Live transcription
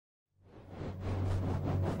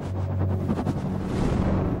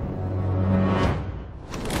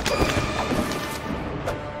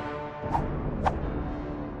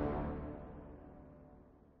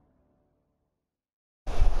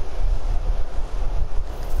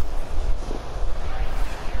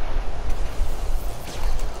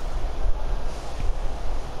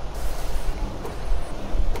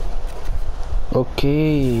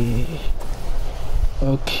Okay.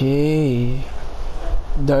 Okay.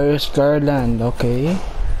 Darius Garland. Okay.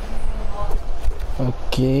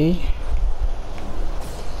 Okay.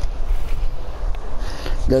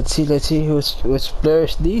 Let's see whose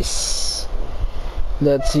players this.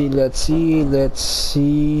 Let's see.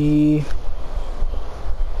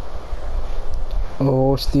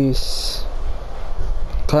 Oh, who's this?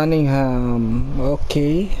 Cunningham.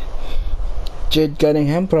 Okay. Cade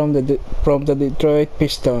Cunningham from the Detroit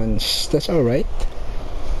Pistons. That's alright.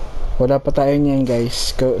 Wala pa tayo niyan,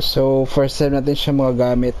 guys. So first time natin siya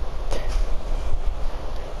magagamit.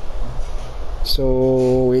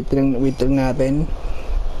 So wait lang natin.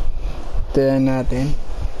 Tignan natin.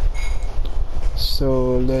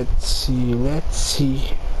 So let's see.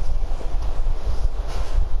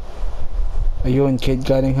 Ayun, Cade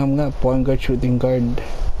Cunningham nga, point guard, shooting guard.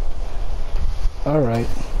 Alright.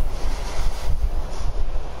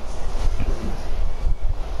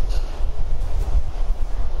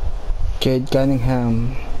 Cade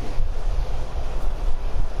Cunningham.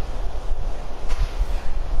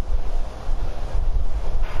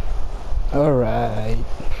 Alright.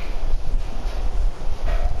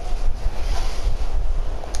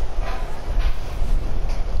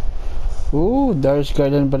 Ooh, Darius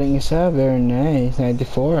Garland pa rin isa. Very nice.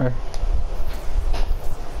 94.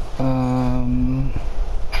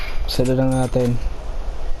 Sala lang natin.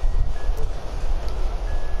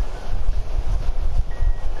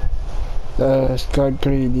 Card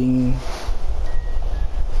trading.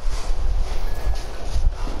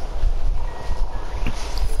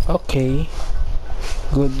 Okay.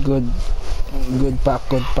 Good pack.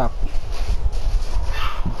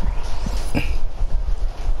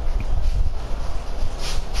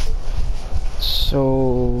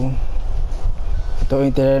 So ito,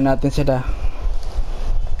 interact natin sila.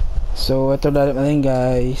 So ito lalim natin,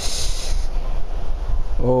 guys.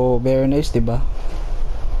 Oh, very nice, diba?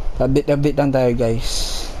 Update lang tayo,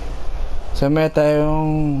 guys. So meron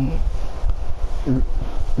tayong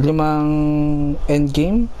 5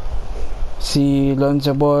 endgame. Si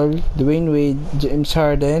Lonzo Ball, Dwayne Wade, James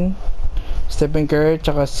Harden, Stephen Curry,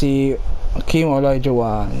 tsaka si Kim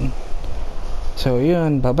Olajuwon. So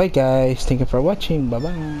yun, bye bye guys, thank you for watching, bye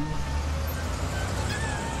bye.